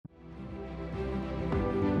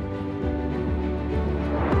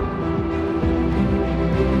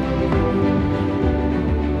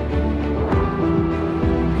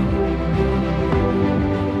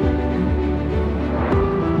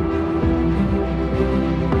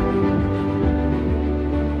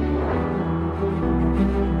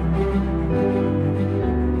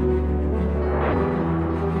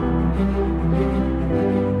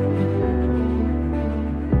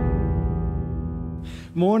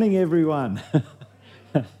Morning, everyone.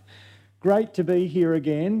 Great to be here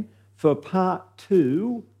again for part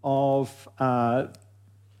 2 of a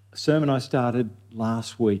sermon I started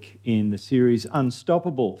last week in the series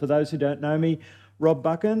Unstoppable. For those who don't know me, Rob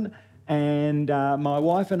Buchan and my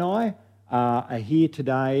wife and I are here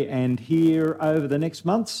today and here over the next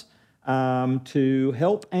months to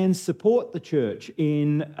help and support the church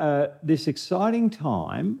in this exciting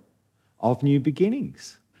time of new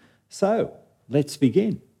beginnings. So, let's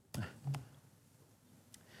begin.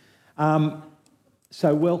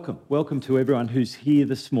 So welcome to everyone who's here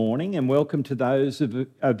this morning, and welcome to those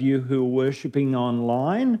of you who are worshipping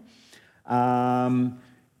online.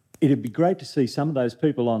 It'd be great to see some of those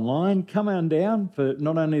people online. Come on down for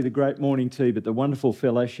not only the great morning tea, but the wonderful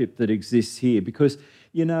fellowship that exists here, because,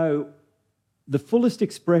 you know, the fullest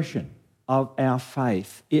expression of our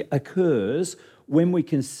faith, it occurs when we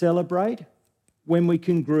can celebrate, when we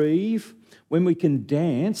can grieve, when we can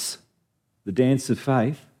dance, the dance of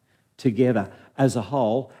faith, together as a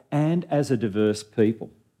whole and as a diverse people.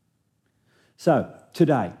 So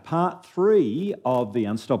today, part 3 of the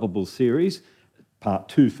Unstoppable series, part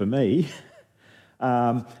 2 for me,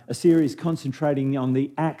 a series concentrating on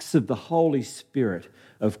the acts of the Holy Spirit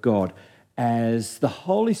of God as the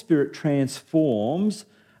Holy Spirit transforms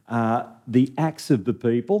the acts of the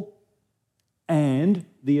people and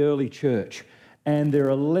the early church. And there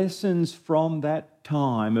are lessons from that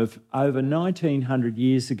time of over 1900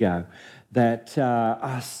 years ago that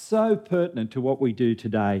are so pertinent to what we do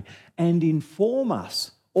today and inform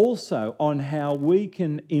us also on how we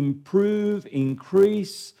can improve,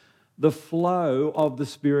 increase the flow of the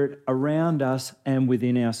Spirit around us and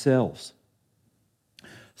within ourselves.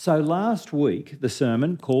 So last week, the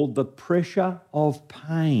sermon called The Pressure of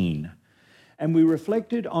Pain. And we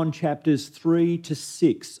reflected on chapters 3 to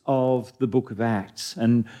 6 of the book of Acts.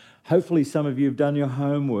 And hopefully some of you have done your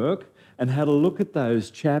homework and had a look at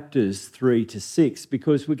those chapters 3 to 6,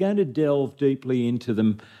 because we're going to delve deeply into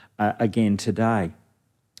them again today.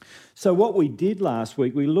 So what we did last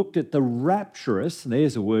week, we looked at the rapturous,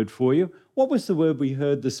 there's a word for you. What was the word we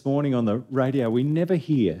heard this morning on the radio we never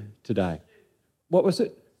hear today? What was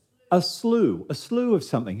it? A slew of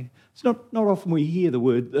something. It's not often we hear the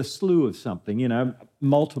word a slew of something, you know,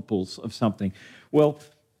 multiples of something. Well,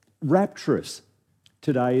 rapturous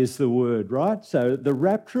today is the word, right? So the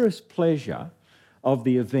rapturous pleasure of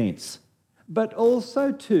the events. But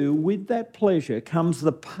also too, with that pleasure comes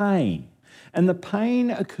the pain. And the pain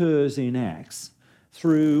occurs in Acts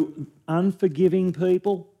through unforgiving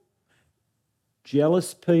people,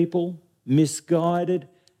 jealous people, misguided,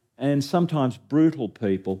 and sometimes brutal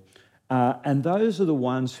people. And those are the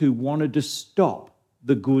ones who wanted to stop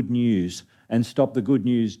the good news and stop the good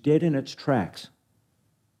news dead in its tracks.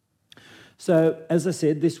 So, as I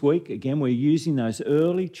said, this week, again, we're using those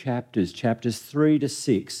early chapters 3 to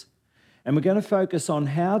 6, and we're going to focus on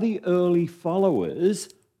how the early followers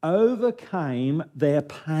overcame their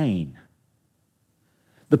pain.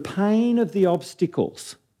 The pain of the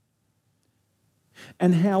obstacles.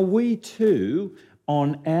 And how we too,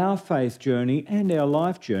 on our faith journey and our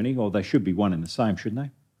life journey, or they should be one and the same, shouldn't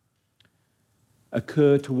they?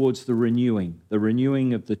 Occur towards the renewing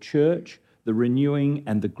of the church, the renewing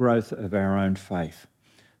and the growth of our own faith.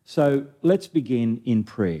 So let's begin in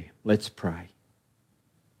prayer. Let's pray.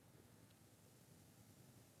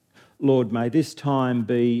 Lord, may this time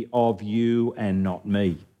be of you and not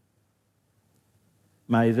me.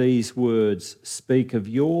 May these words speak of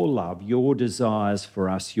your love, your desires for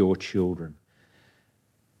us, your children.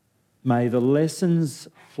 May the lessons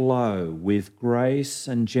flow with grace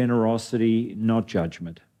and generosity, not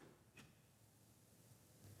judgment.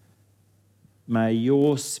 May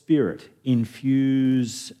your Spirit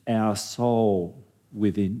infuse our soul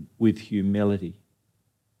with humility.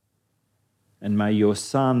 And may your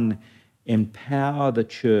Son empower the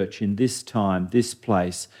church in this time, this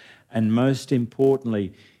place, and most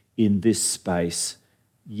importantly, in this space.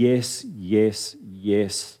 Yes, yes,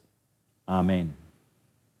 yes. Amen.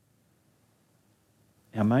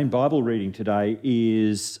 Our main Bible reading today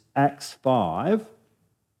is Acts 5,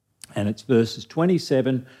 and it's verses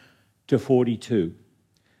 27 to 42.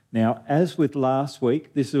 Now, as with last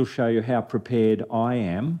week, this will show you how prepared I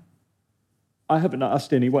am. I haven't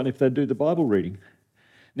asked anyone if they'd do the Bible reading.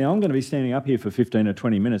 Now, I'm going to be standing up here for 15 or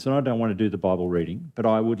 20 minutes, and I don't want to do the Bible reading, but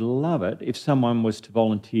I would love it if someone was to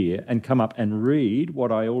volunteer and come up and read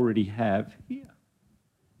what I already have here.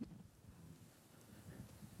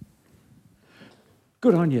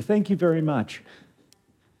 Good on you. Thank you very much.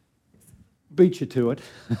 Beat you to it.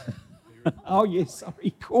 Oh, yes, sorry,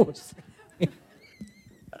 of course.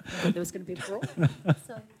 There was going to be a brawl.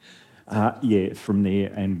 So Yeah, from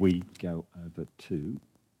there, and we go over to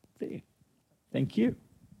there. Thank you.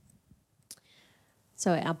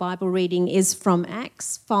 So our Bible reading is from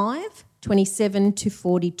Acts 5:27 to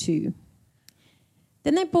 42.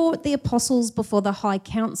 Then they brought the apostles before the high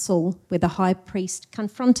council, where the high priest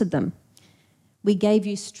confronted them. "We gave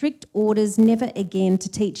you strict orders never again to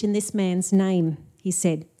teach in this man's name," he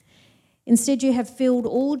said. "Instead, you have filled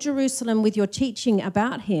all Jerusalem with your teaching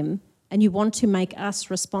about him, and you want to make us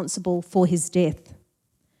responsible for his death."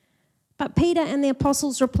 But Peter and the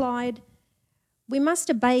apostles replied, "We must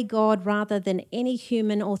obey God rather than any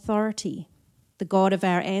human authority. The God of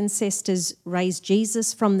our ancestors raised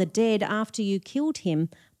Jesus from the dead after you killed him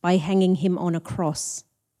by hanging him on a cross.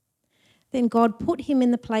 Then God put him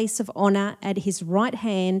in the place of honour at his right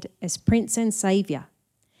hand as Prince and Saviour.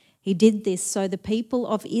 He did this so the people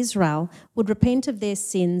of Israel would repent of their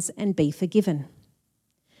sins and be forgiven.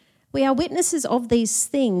 We are witnesses of these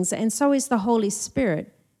things, and so is the Holy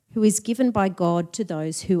Spirit, who is given by God to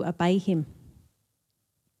those who obey him."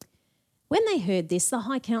 When they heard this, the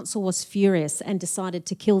high council was furious and decided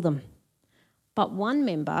to kill them. But one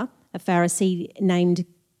member, a Pharisee named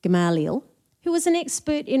Gamaliel, who was an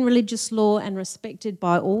expert in religious law and respected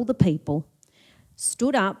by all the people,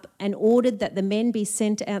 stood up and ordered that the men be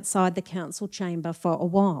sent outside the council chamber for a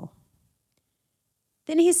while.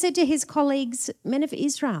 Then he said to his colleagues, "Men of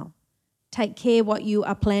Israel, take care what you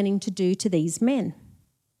are planning to do to these men.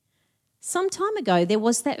 Some time ago, there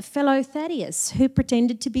was that fellow Thaddeus who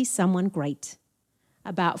pretended to be someone great.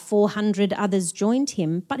 About 400 others joined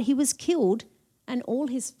him, but he was killed, and all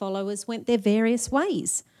his followers went their various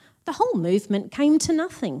ways. The whole movement came to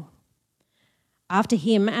nothing. After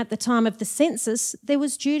him, at the time of the census, there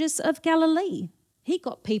was Judas of Galilee. He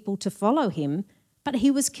got people to follow him, but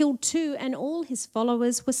he was killed too, and all his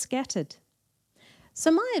followers were scattered.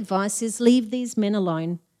 So my advice is leave these men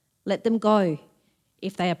alone. Let them go.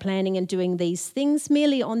 If they are planning and doing these things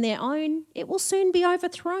merely on their own, it will soon be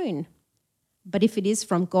overthrown. But if it is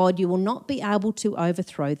from God, you will not be able to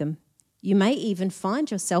overthrow them. You may even find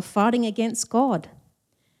yourself fighting against God."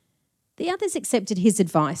 The others accepted his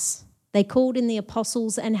advice. They called in the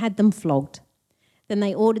apostles and had them flogged. Then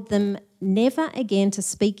they ordered them never again to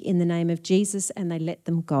speak in the name of Jesus, and they let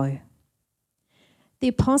them go. The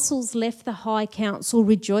apostles left the high council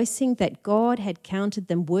rejoicing that God had counted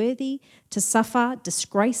them worthy to suffer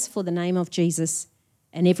disgrace for the name of Jesus.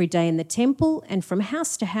 And every day in the temple and from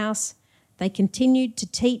house to house, they continued to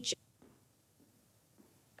teach.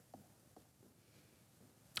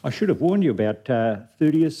 I should have warned you about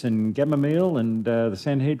Thaddeus and Gamaliel and the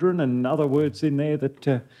Sanhedrin and other words in there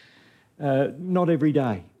that not every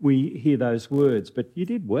day we hear those words, but you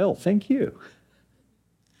did well. Thank you.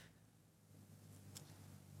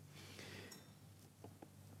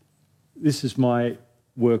 This is my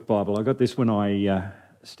work Bible. I got this when I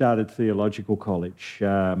started theological college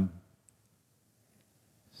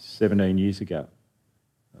 17 years ago,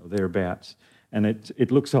 or thereabouts. And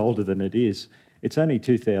it looks older than it is. It's only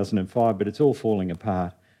 2005, but it's all falling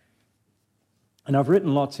apart. And I've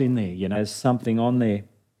written lots in there, there's something on there.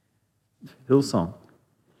 Hillsong.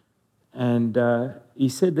 And he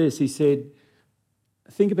said this, he said,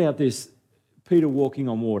 think about this, Peter walking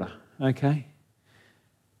on water, okay?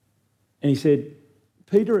 And he said,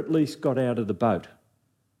 Peter at least got out of the boat.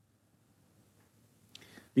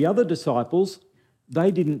 The other disciples,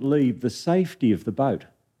 they didn't leave the safety of the boat.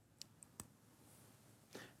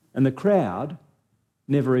 And the crowd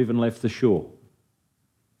never even left the shore.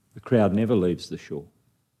 The crowd never leaves the shore.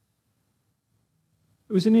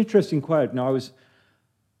 It was an interesting quote, and I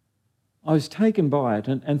was taken by it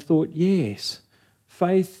and thought, yes,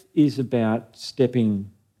 faith is about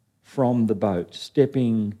stepping from the boat,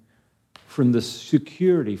 stepping from the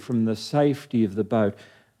security, from the safety of the boat.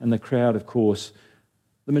 And the crowd, of course,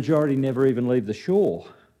 the majority never even leave the shore.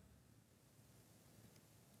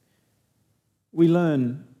 We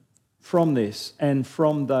learn from this and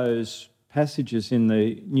from those passages in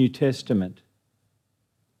the New Testament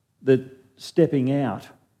that stepping out,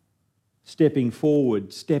 stepping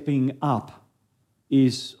forward, stepping up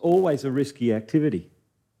is always a risky activity.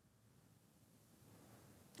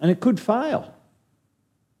 And it could fail.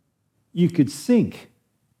 You could sink.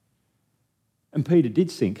 And Peter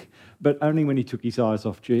did sink, but only when he took his eyes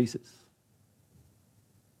off Jesus.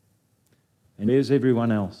 And there's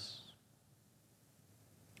everyone else.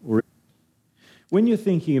 When you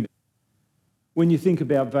think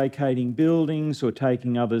about vacating buildings or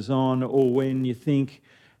taking others on, or when you think,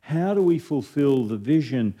 how do we fulfill the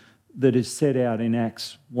vision that is set out in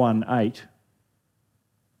Acts 1:8?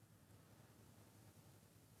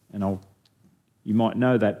 And you might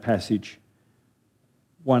know that passage.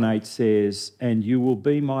 1:8 says, "And you will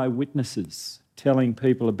be my witnesses, telling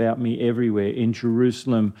people about me everywhere, in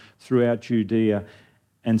Jerusalem, throughout Judea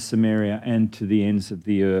and Samaria, and to the ends of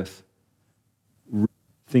the earth."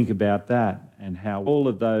 Think about that and how all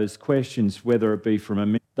of those questions, whether it be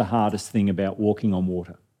from the hardest thing about walking on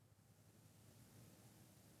water.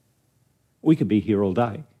 We could be here all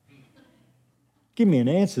day. Give me an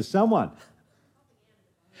answer, someone.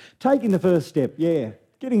 Taking the first step, yeah.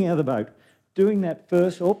 Getting out of the boat. Doing that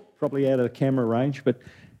first, probably out of the camera range, but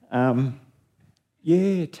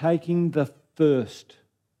taking the first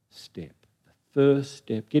step. The first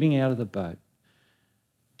step, getting out of the boat.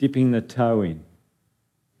 Dipping the toe in.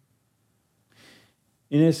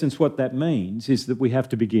 In essence, what that means is that we have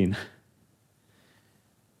to begin.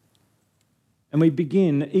 And we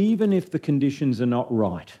begin even if the conditions are not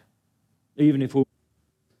right. Even if we're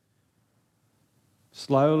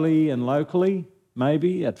slowly and locally,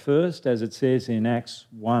 maybe at first, as it says in Acts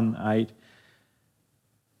 1:8,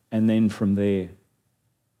 and then from there,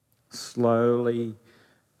 slowly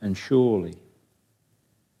and surely.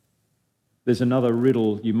 There's another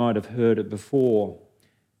riddle, you might have heard it before.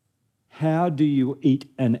 How do you eat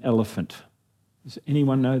an elephant? Does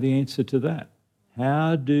anyone know the answer to that?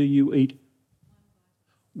 How do you eat?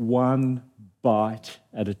 One bite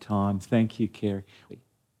at a time. Thank you, Kerry.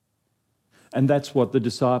 And that's what the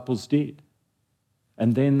disciples did.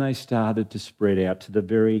 And then they started to spread out to the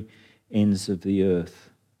very ends of the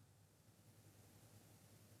earth.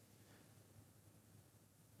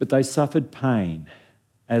 But they suffered pain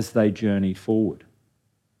as they journeyed forward.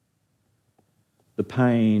 The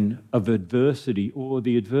pain of adversity, or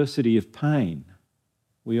the adversity of pain.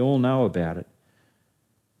 We all know about it.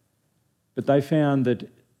 But they found that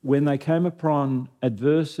when they came upon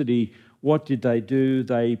adversity, what did they do?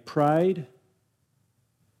 They prayed,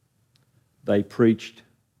 they preached,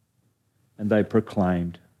 and they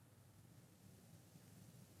proclaimed.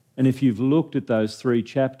 And if you've looked at those 3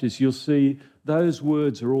 chapters, you'll see those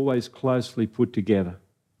words are always closely put together.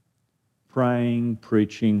 Praying,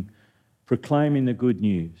 preaching, proclaiming the good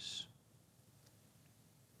news.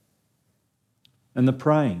 And the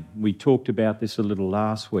praying, we talked about this a little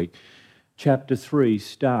last week. Chapter 3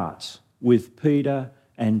 starts with Peter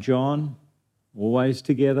and John, always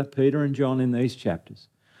together, Peter and John in these chapters,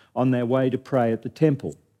 on their way to pray at the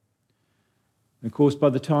temple. And of course, by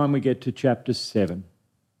the time we get to chapter 7,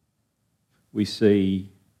 we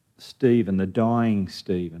see Stephen, the dying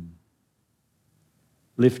Stephen,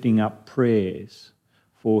 lifting up prayers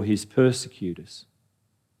for his persecutors.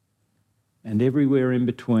 And everywhere in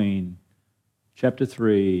between chapter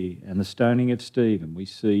 3 and the stoning of Stephen, we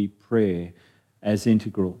see prayer as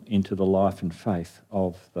integral into the life and faith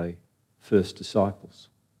of the first disciples.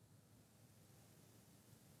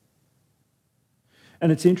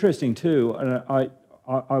 And it's interesting too,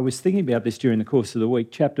 I was thinking about this during the course of the week,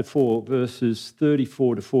 chapter 4, verses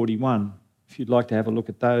 34 to 41. If you'd like to have a look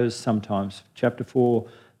at those sometimes, chapter 4,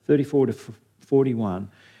 34 to 41.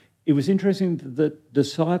 It was interesting that the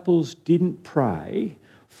disciples didn't pray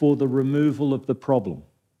for the removal of the problem.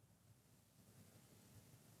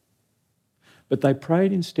 But they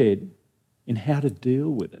prayed instead in how to deal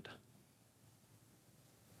with it.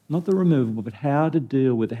 Not the removal, but how to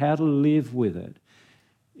deal with it, how to live with it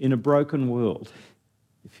in a broken world,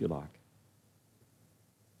 if you like.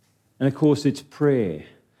 And of course, it's prayer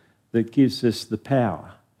that gives us the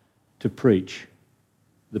power to preach,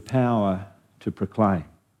 the power to proclaim.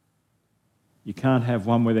 You can't have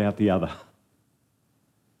one without the other.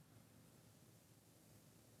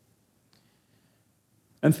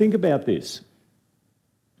 And think about this,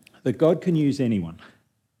 that God can use anyone,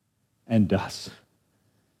 and does.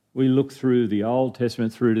 We look through the Old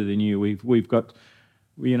Testament through to the New. We've got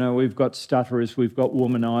stutterers, we've got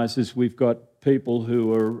womanizers, we've got people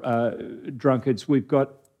who are drunkards, we've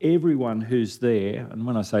got everyone who's there. And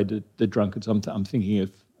when I say the drunkards, I'm thinking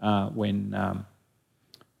of when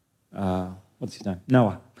what's his name?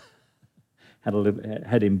 Noah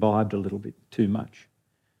had imbibed a little bit too much.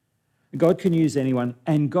 God can use anyone,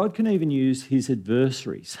 and God can even use his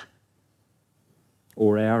adversaries,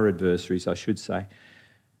 or our adversaries, I should say.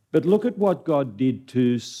 But look at what God did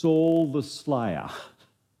to Saul the slayer,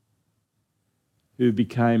 who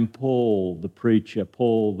became Paul the preacher,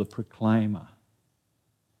 Paul the proclaimer,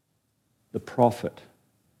 the prophet,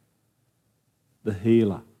 the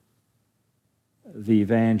healer, the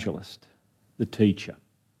evangelist, the teacher.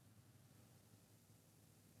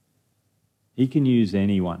 He can use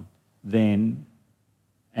anyone, then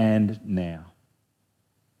and now.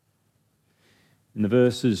 In the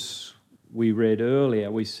verses we read earlier,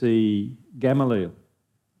 we see Gamaliel.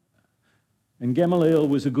 And Gamaliel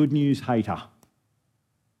was a good news hater.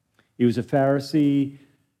 He was a Pharisee,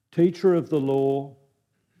 teacher of the law,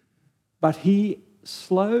 but he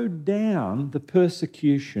slowed down the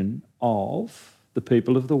persecution of the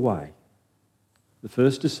people of the way, the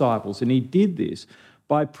first disciples, and he did this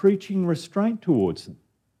by preaching restraint towards them.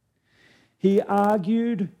 He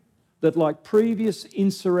argued that, like previous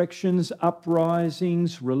insurrections,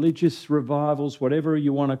 uprisings, religious revivals, whatever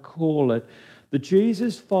you want to call it, the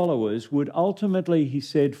Jesus followers would ultimately, he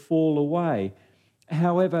said, fall away.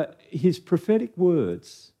 However, his prophetic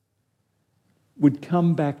words would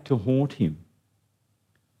come back to haunt him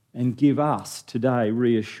and give us today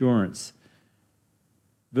reassurance.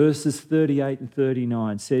 Verses 38 and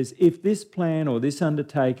 39 says, if this plan or this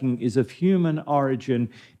undertaking is of human origin,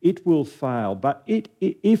 it will fail. But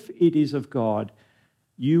if it is of God,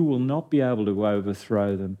 you will not be able to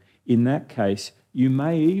overthrow them. In that case, you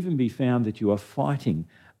may even be found that you are fighting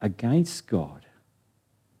against God.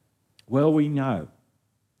 Well, we know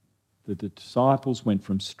that the disciples went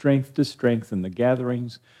from strength to strength, and the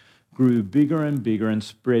gatherings grew bigger and bigger and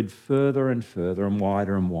spread further and further and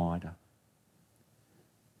wider.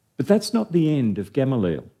 But that's not the end of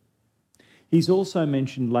Gamaliel. He's also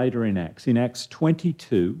mentioned later in Acts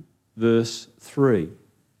 22, verse 3.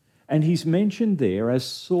 And he's mentioned there as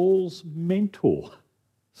Saul's mentor.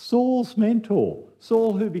 Saul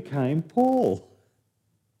who became Paul.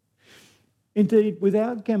 Indeed,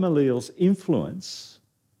 without Gamaliel's influence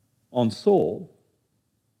on Saul,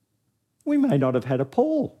 we may not have had a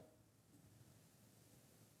Paul.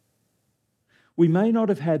 We may not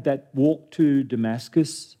have had that walk to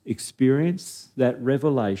Damascus experience, that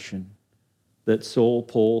revelation that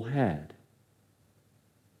Paul had.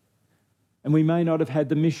 And we may not have had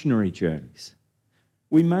the missionary journeys.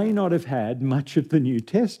 We may not have had much of the New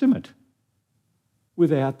Testament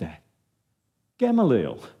without that.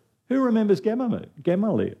 Gamaliel. Who remembers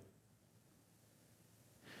Gamaliel?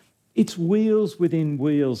 It's wheels within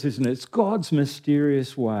wheels, isn't it? It's God's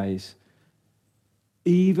mysterious ways,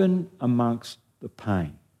 even amongst the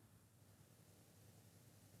pain.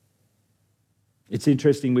 It's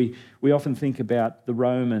interesting, we often think about the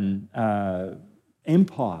Roman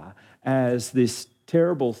Empire as this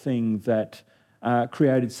terrible thing that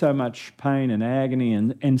created so much pain and agony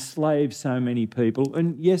and enslaved so many people,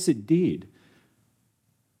 and yes, it did.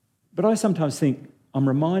 But I sometimes think I'm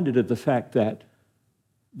reminded of the fact that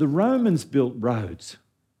the Romans built roads.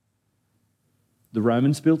 The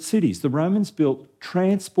Romans built cities. The Romans built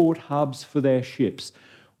transport hubs for their ships.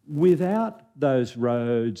 Without those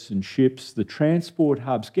roads and ships, the transport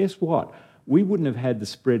hubs, guess what? We wouldn't have had the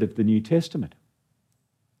spread of the New Testament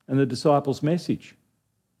and the disciples' message.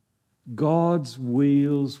 God's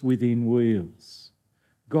wheels within wheels.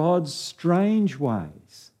 God's strange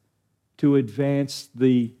ways to advance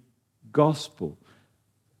the gospel,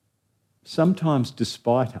 sometimes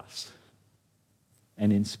despite us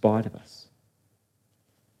and in spite of us.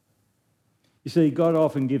 You see, God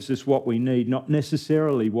often gives us what we need, not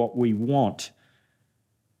necessarily what we want.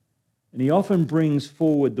 And he often brings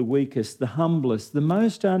forward the weakest, the humblest, the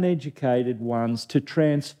most uneducated ones to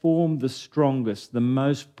transform the strongest, the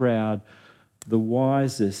most proud, the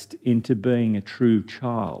wisest into being a true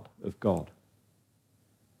child of God.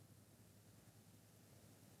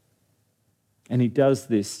 And he does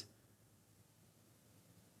this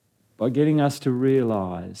by getting us to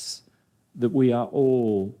realise that we are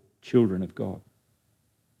all children of God.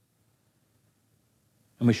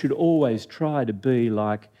 And we should always try to be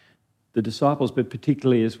like the disciples, but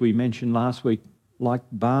particularly, as we mentioned last week, like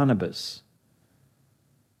Barnabas.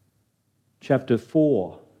 Chapter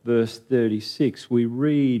 4, verse 36, we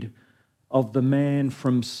read of the man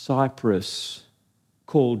from Cyprus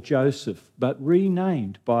called Joseph, but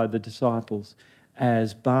renamed by the disciples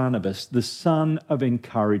as Barnabas, the son of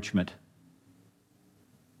encouragement.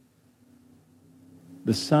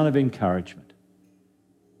 The son of encouragement.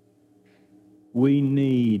 We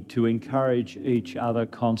need to encourage each other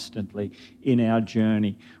constantly in our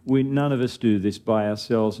journey. None of us do this by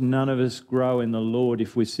ourselves. None of us grow in the Lord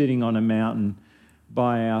if we're sitting on a mountain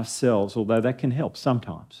by ourselves, although that can help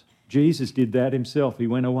sometimes. Jesus did that himself. He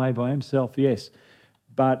went away by himself, yes.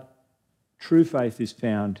 But true faith is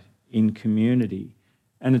found in community,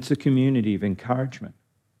 and it's a community of encouragement.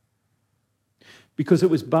 Because it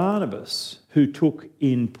was Barnabas who took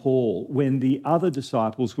in Paul when the other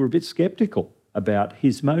disciples were a bit sceptical about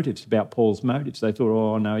his motives, about Paul's motives. They thought,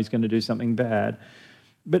 oh no, he's going to do something bad.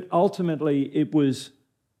 But ultimately it was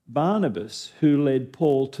Barnabas who led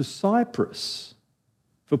Paul to Cyprus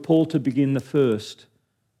for Paul to begin the first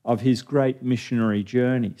of his great missionary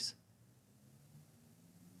journeys.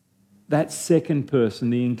 That second person,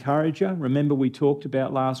 the encourager, remember we talked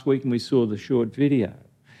about last week and we saw the short video.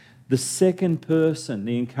 The second person,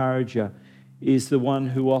 the encourager, is the one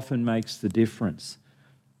who often makes the difference.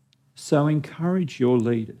 So encourage your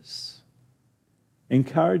leaders.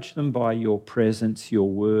 Encourage them by your presence, your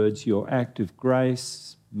words, your act of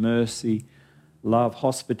grace, mercy, love,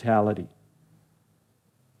 hospitality.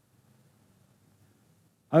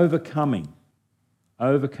 Overcoming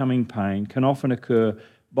pain can often occur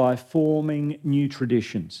by forming new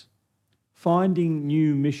traditions, finding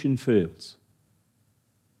new mission fields,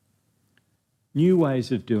 new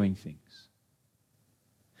ways of doing things.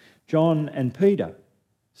 John and Peter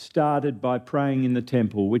started by praying in the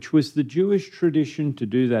temple, which was the Jewish tradition to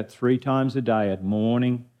do that 3 times a day at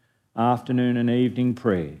morning, afternoon and evening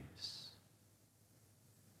prayers.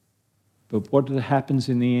 But what happens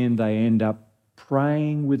in the end? They end up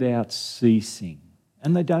praying without ceasing.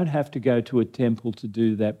 And they don't have to go to a temple to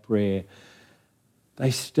do that prayer.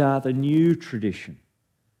 They start a new tradition.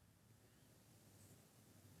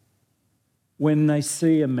 When they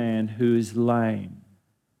see a man who is lame,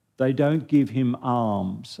 they don't give him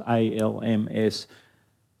alms, A-L-M-S.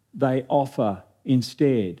 They offer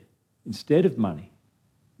instead of money,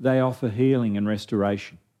 they offer healing and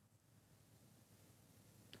restoration.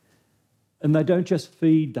 And they don't just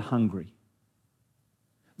feed the hungry.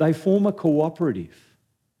 They form a cooperative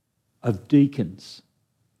of deacons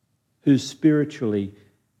who spiritually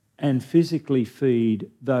and physically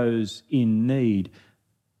feed those in need.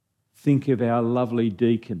 Think of our lovely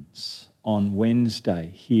deacons on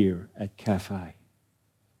Wednesday here at Cafe.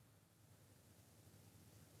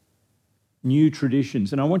 New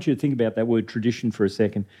traditions. And I want you to think about that word tradition for a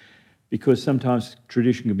second, because sometimes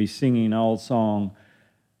tradition can be singing an old song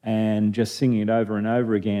and just singing it over and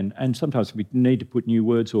over again. And sometimes we need to put new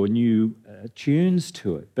words or new tunes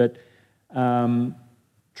to it. But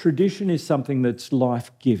tradition is something that's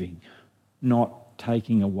life-giving, not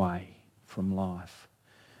taking away from life.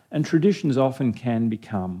 And traditions often can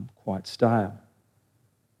become quite stale.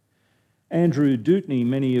 Andrew Dutney,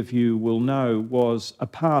 many of you will know, was a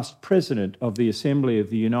past president of the Assembly of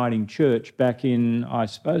the Uniting Church back in, I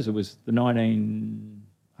suppose it was the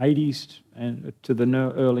 1980s and to the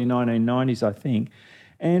early 1990s, I think.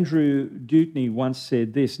 Andrew Dutney once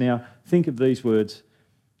said this. Now, think of these words.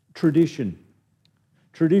 Tradition.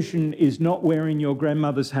 Tradition is not wearing your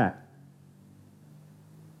grandmother's hat.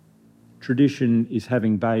 Tradition is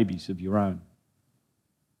having babies of your own.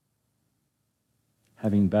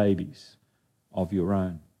 Having babies of your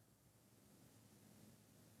own.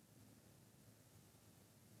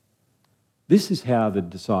 This is how the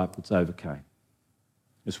disciples overcame,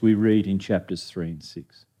 as we read in chapters 3 and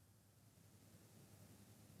 6.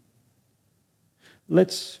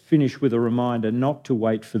 Let's finish with a reminder not to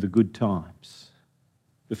wait for the good times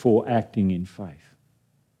before acting in faith.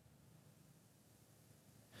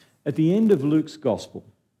 At the end of Luke's Gospel,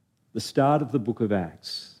 the start of the book of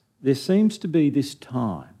Acts, there seems to be this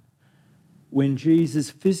time when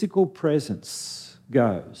Jesus' physical presence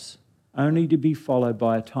goes, only to be followed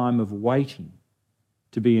by a time of waiting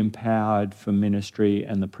to be empowered for ministry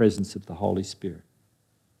and the presence of the Holy Spirit.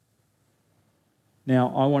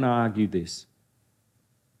 Now, I want to argue this.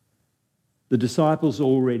 The disciples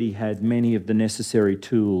already had many of the necessary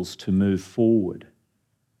tools to move forward,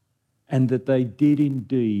 and that they did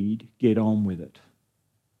indeed get on with it.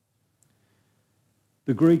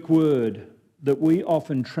 The Greek word that we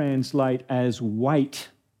often translate as wait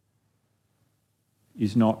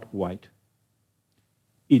is not wait.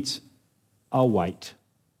 It's await.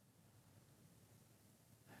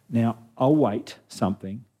 Now, await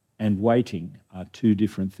something and waiting are two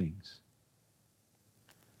different things.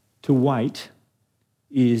 To wait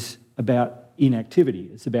is about inactivity.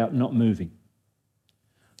 It's about not moving.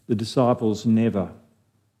 The disciples never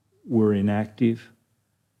were inactive.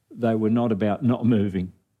 They were not about not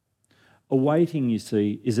moving. Awaiting, you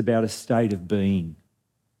see, is about a state of being.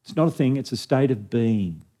 It's not a thing, it's a state of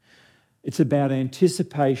being. It's about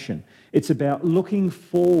anticipation. It's about looking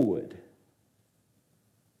forward.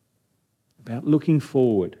 About looking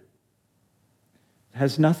forward. It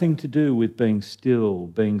has nothing to do with being still,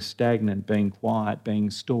 being stagnant, being quiet, being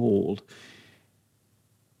stalled.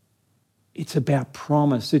 It's about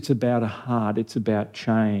promise, it's about a heart, it's about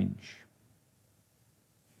change.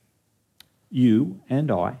 You and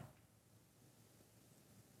I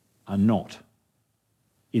are not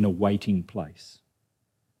in a waiting place.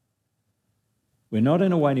 We're not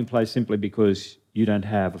in a waiting place simply because you don't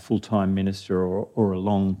have a full-time minister or a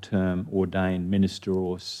long-term ordained minister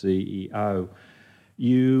or CEO.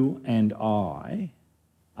 You and I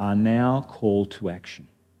are now called to action.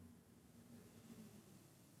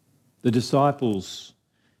 The disciples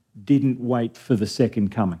didn't wait for the second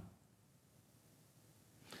coming.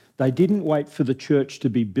 They didn't wait for the church to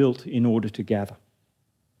be built in order to gather.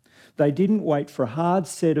 They didn't wait for a hard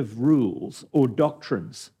set of rules or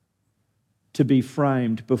doctrines to be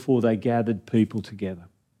framed before they gathered people together.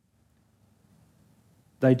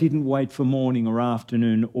 They didn't wait for morning or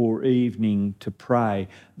afternoon or evening to pray.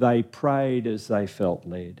 They prayed as they felt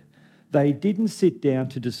led. They didn't sit down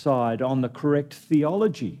to decide on the correct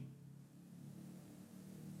theology.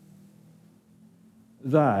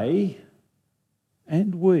 They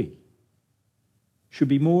and we should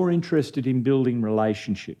be more interested in building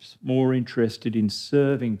relationships, more interested in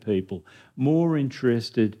serving people, more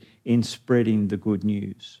interested in spreading the good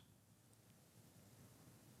news.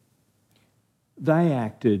 They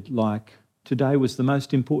acted like today was the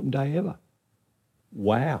most important day ever.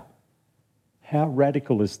 Wow, how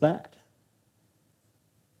radical is that?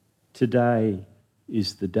 Today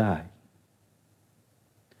is the day.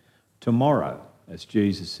 Tomorrow, as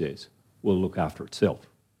Jesus says, will look after itself.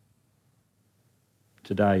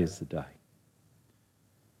 Today is the day.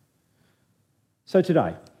 So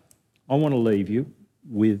today, I want to leave you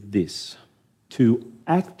with this, to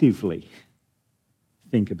actively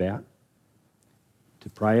think about, to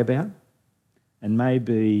pray about, and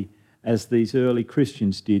maybe, as these early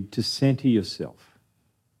Christians did, to centre yourself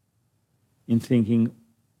in thinking,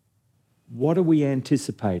 what are we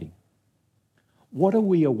anticipating? What are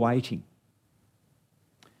we awaiting?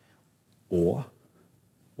 Or,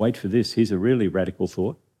 wait for this, here's a really radical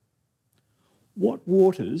thought. What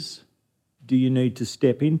waters do you need to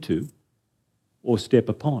step into or step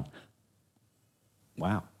upon?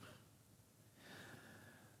 Wow.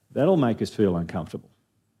 That'll make us feel uncomfortable.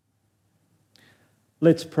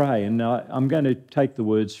 Let's pray, and I'm going to take the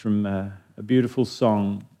words from a beautiful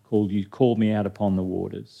song called You Called Me Out Upon the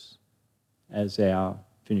Waters as our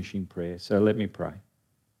finishing prayer. So let me pray.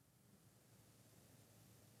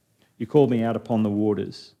 You called me out upon the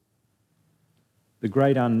waters, the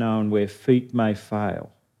great unknown where feet may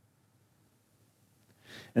fail.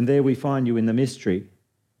 And there we find you in the mystery.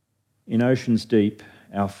 In oceans deep,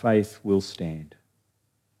 our faith will stand.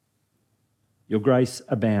 Your grace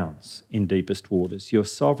abounds in deepest waters. Your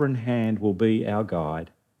sovereign hand will be our guide.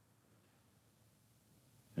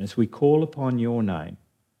 And as we call upon your name,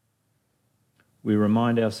 we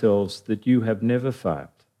remind ourselves that you have never failed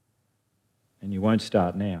and you won't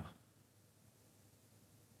start now.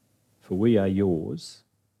 For we are yours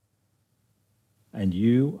and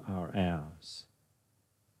you are ours.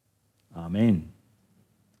 Amen.